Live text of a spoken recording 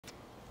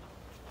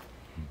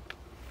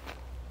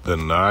The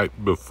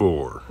night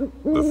before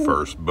the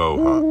first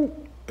bow hunt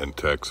in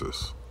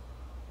Texas.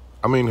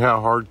 I mean,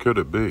 how hard could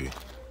it be?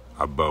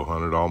 I've bow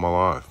hunted all my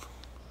life.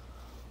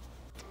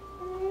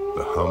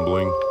 The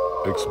humbling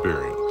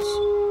experience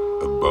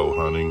of bow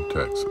hunting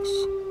Texas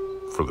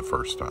for the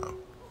first time.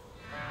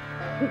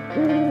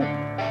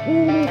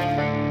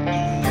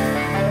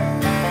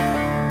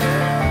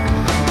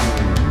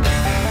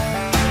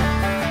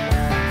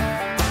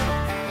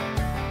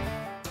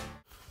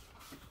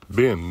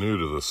 Being new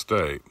to the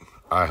state,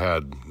 I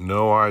had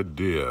no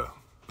idea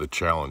the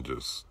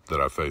challenges that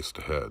I faced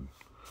ahead.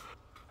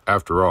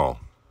 After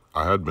all,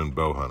 I had been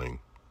bow hunting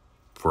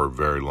for a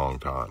very long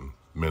time,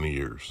 many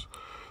years.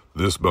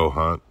 This bow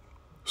hunt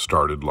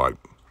started like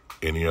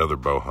any other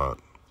bow hunt,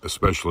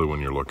 especially when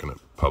you're looking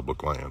at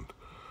public land.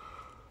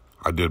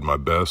 I did my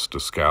best to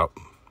scout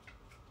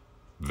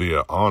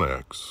via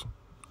onX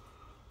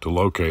to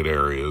locate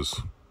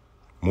areas,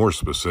 more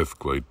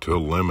specifically to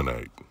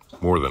eliminate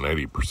more than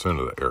 80%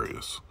 of the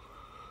areas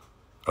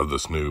of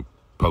this new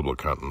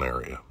public hunting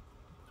area.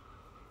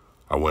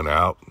 I went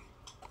out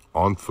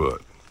on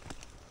foot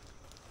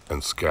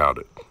and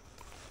scouted,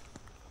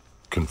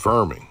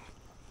 confirming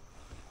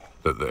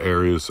that the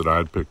areas that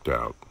I'd picked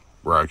out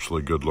were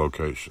actually good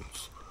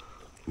locations,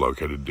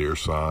 located deer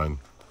sign,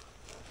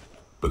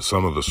 but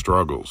some of the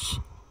struggles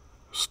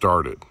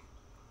started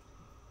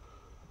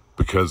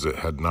because it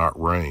had not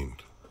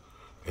rained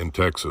in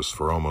Texas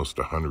for almost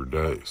 100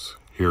 days.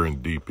 Here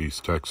in deep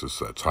East Texas,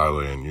 that's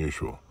highly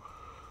unusual.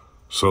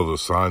 So the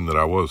sign that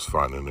I was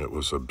finding, it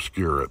was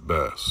obscure at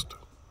best,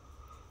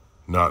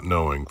 not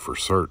knowing for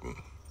certain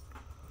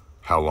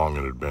how long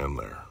it had been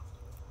there.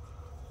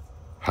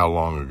 How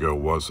long ago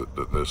was it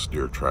that this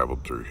deer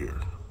traveled through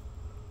here?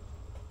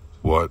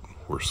 What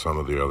were some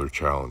of the other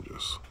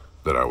challenges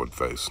that I would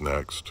face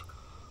next?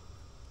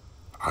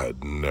 I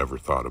had never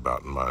thought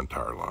about in my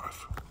entire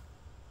life.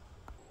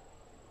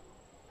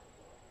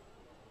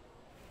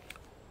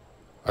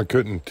 I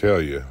couldn't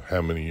tell you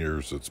how many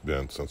years it's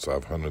been since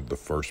I've hunted the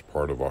first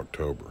part of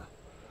October,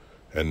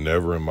 and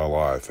never in my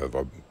life have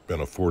I been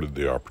afforded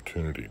the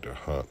opportunity to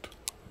hunt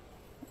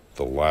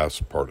the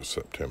last part of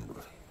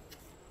September.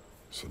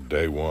 So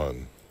day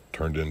one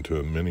turned into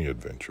a mini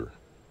adventure,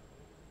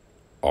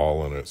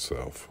 all in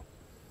itself.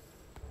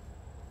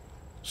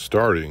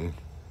 Starting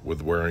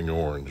with wearing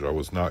orange, I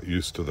was not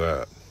used to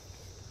that.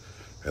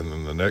 And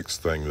then the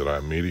next thing that I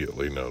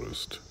immediately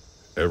noticed,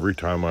 every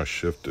time I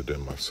shifted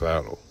in my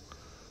saddle,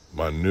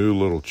 my new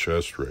little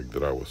chest rig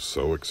that I was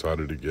so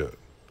excited to get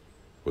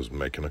was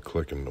making a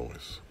clicking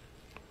noise.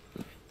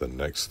 The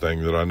next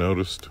thing that I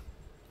noticed,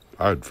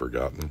 I'd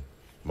forgotten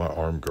my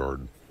arm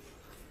guard.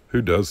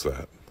 Who does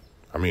that?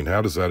 I mean,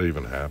 how does that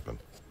even happen?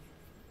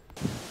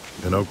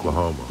 In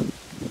Oklahoma,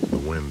 the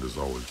wind is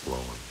always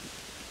blowing.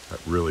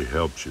 That really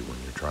helps you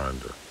when you're trying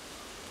to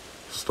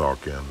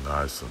stalk in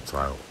nice and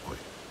silently.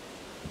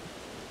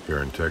 Here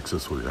in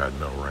Texas, we've had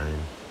no rain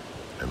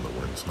and the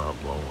wind's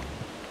not blowing.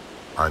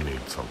 I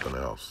need something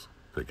else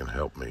that can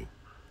help me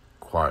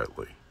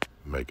quietly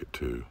make it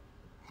to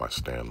my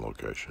stand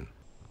location.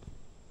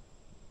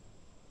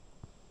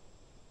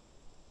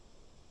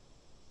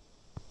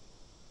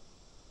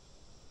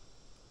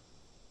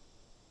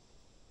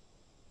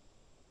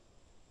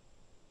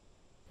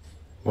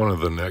 One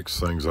of the next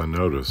things I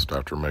noticed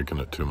after making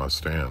it to my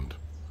stand,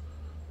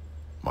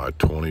 my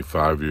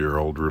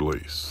 25-year-old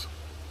release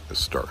is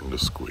starting to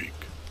squeak.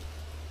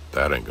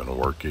 That ain't gonna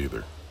work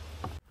either.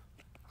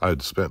 I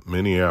had spent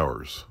many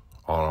hours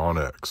on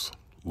onX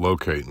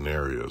locating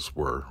areas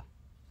where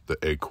the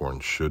acorn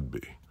should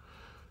be.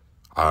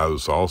 I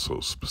was also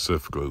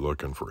specifically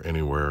looking for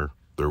anywhere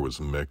there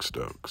was mixed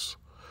oaks.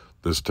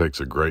 This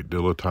takes a great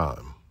deal of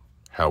time.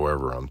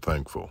 However, I'm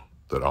thankful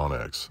that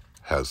onX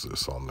has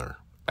this on their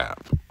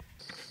app.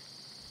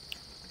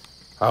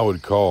 I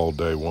would call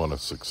day one a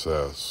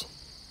success.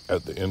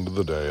 At the end of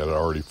the day, I'd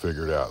already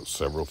figured out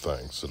several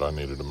things that I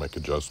needed to make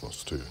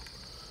adjustments to.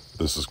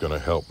 This is going to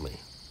help me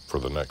for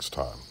the next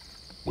time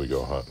we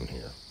go hunting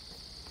here.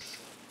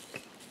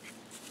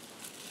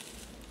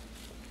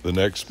 The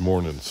next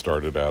morning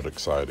started out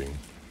exciting.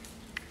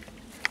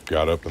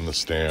 Got up in the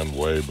stand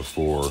way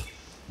before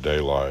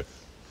daylight,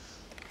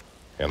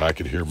 and I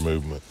could hear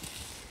movement.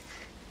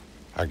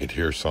 I could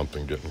hear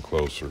something getting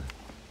closer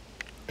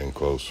and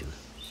closer.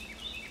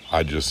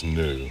 I just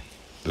knew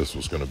this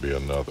was going to be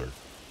another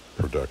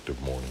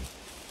productive morning.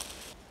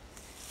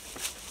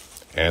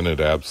 And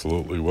it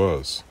absolutely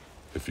was,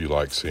 if you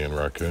like seeing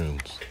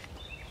raccoons.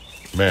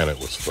 Man, it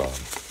was fun.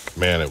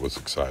 Man, it was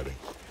exciting.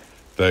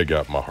 They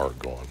got my heart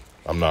going.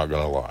 I'm not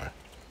going to lie.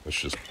 It's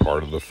just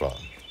part of the fun.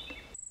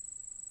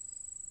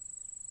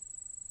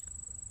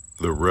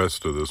 The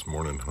rest of this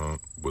morning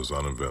hunt was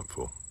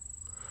uneventful.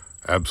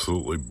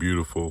 Absolutely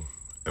beautiful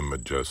and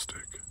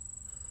majestic.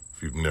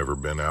 If you've never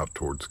been out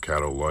towards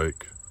Caddo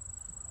Lake,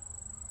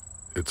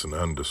 it's an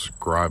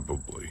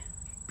indescribably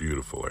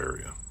beautiful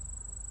area.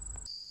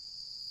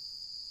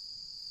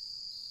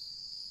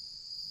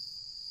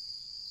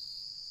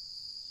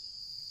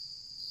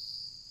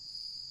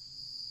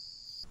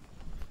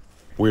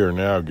 We are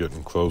now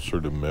getting closer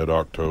to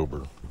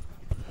mid-October.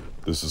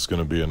 This is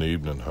going to be an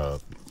evening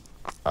hunt.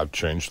 I've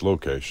changed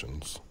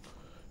locations,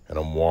 and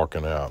I'm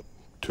walking out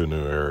to a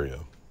new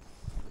area.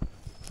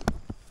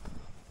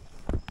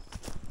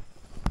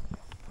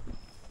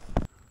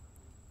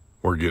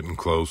 We're getting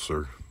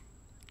closer.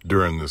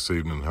 During this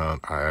evening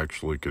hunt, I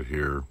actually could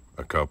hear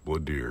a couple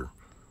of deer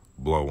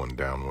blowing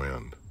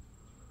downwind.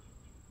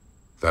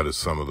 That is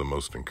some of the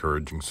most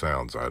encouraging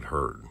sounds I'd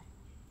heard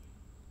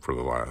for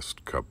the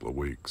last couple of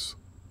weeks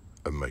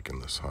of making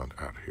this hunt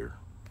out here.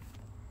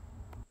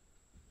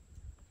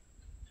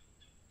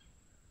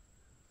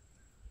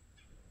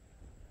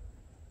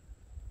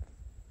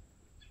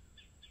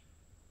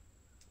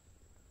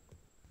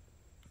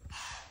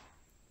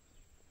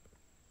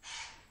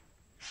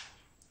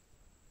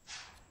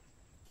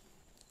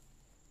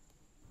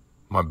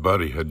 My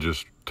buddy had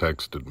just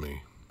texted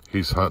me.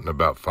 He's hunting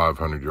about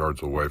 500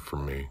 yards away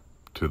from me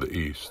to the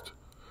east.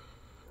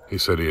 He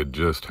said he had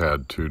just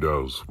had 2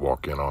 does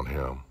walk in on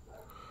him.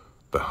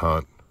 The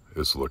hunt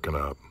is looking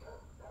up.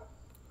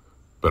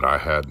 But I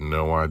had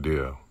no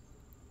idea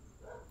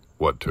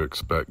what to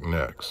expect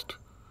next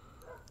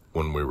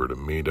when we were to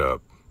meet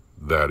up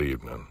that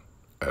evening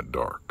at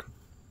dark.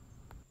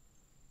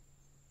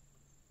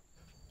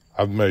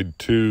 I've made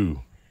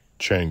 2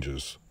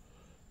 changes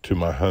to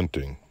my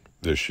hunting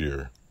this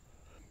year.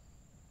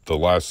 The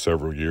last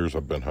several years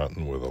I've been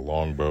hunting with a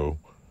longbow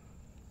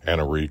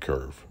and a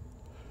recurve.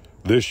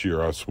 This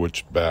year I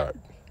switched back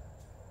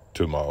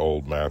to my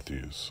old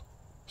Matthews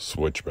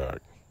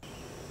switchback.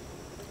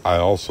 I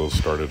also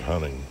started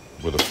hunting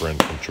with a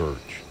friend from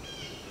church.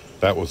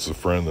 That was the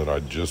friend that I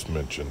just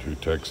mentioned who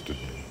texted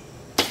me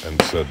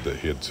and said that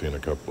he had seen a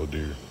couple of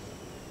deer.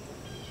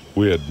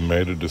 We had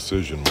made a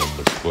decision when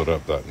we split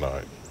up that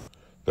night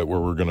that we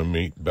were going to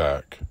meet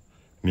back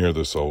near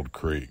this old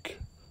creek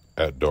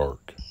at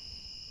dark.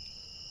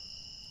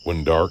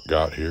 When dark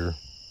got here,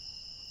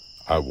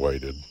 I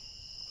waited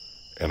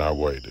and I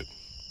waited,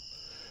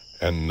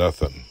 and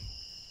nothing,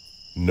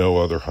 no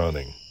other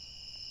hunting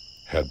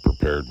had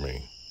prepared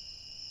me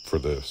for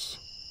this.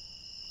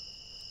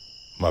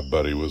 My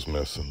buddy was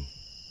missing.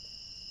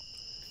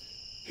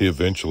 He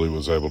eventually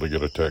was able to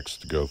get a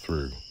text to go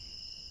through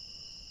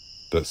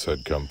that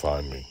said, "Come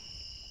find me."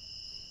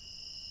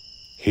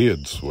 He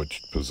had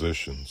switched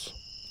positions,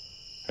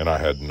 and I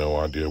had no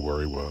idea where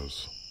he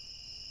was.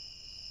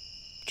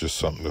 Just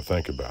something to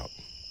think about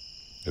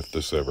if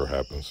this ever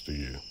happens to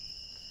you.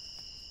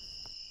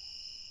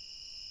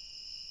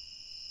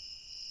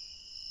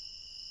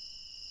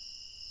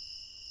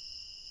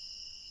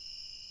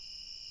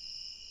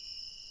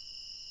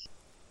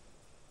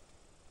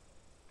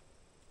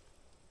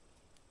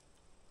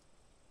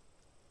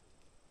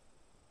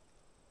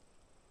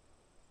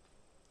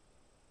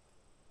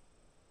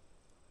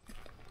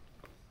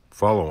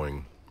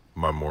 Following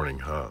my morning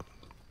hunt,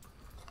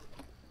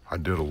 I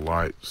did a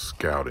light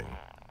scouting.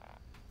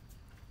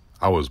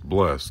 I was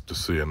blessed to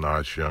see a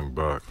nice young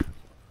buck,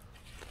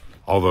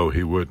 although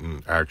he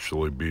wouldn't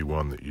actually be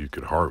one that you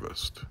could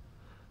harvest.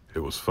 It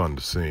was fun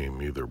to see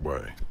him either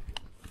way.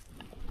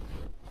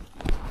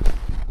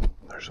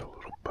 There's a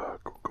little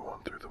buck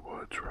going through the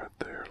woods right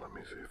there. Let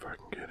me see if I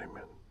can get him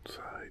in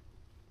sight.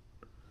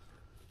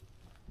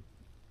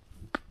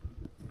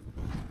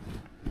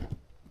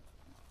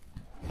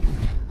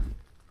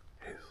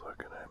 He's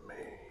looking at me.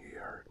 He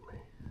heard me.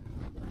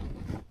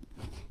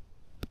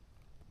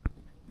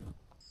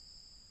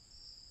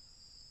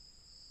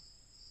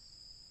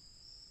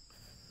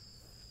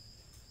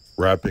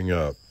 Wrapping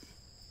up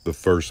the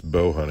first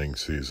bow hunting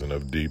season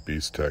of Deep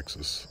East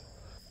Texas,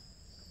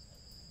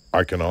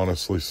 I can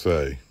honestly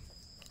say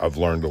I've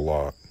learned a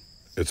lot.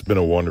 It's been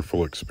a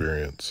wonderful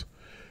experience.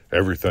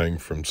 Everything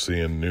from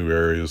seeing new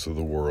areas of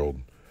the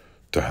world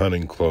to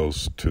hunting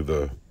close to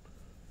the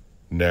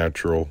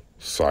natural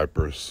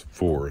cypress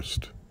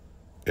forest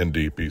in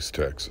Deep East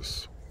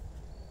Texas.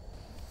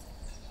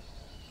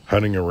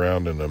 Hunting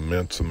around an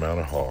immense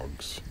amount of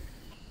hogs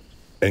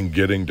and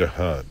getting to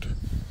hunt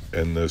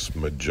in this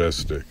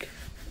majestic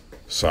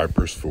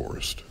cypress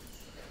forest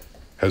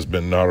has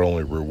been not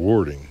only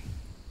rewarding,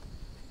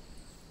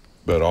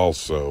 but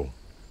also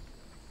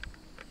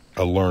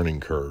a learning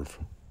curve.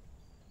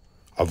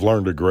 I've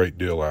learned a great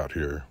deal out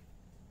here,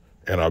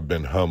 and I've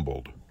been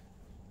humbled.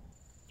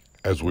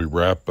 As we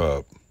wrap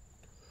up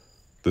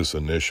this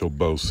initial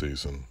bow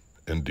season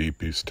in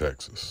Deep East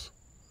Texas,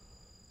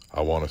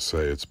 I want to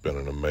say it's been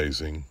an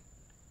amazing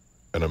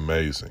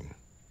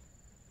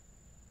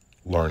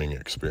learning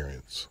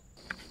experience.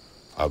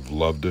 I've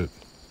loved it,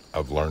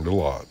 I've learned a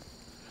lot,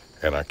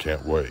 and I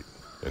can't wait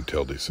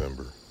until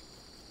December.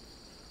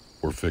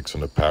 We're fixing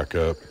to pack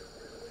up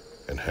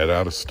and head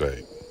out of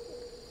state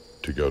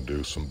to go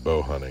do some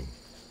bow hunting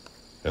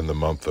in the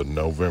month of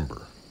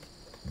November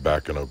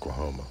back in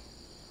Oklahoma.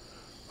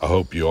 I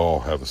hope you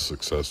all have a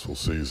successful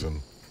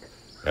season,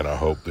 and I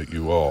hope that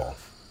you all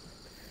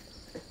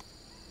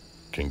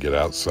can get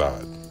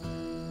outside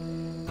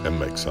and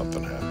make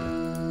something happen.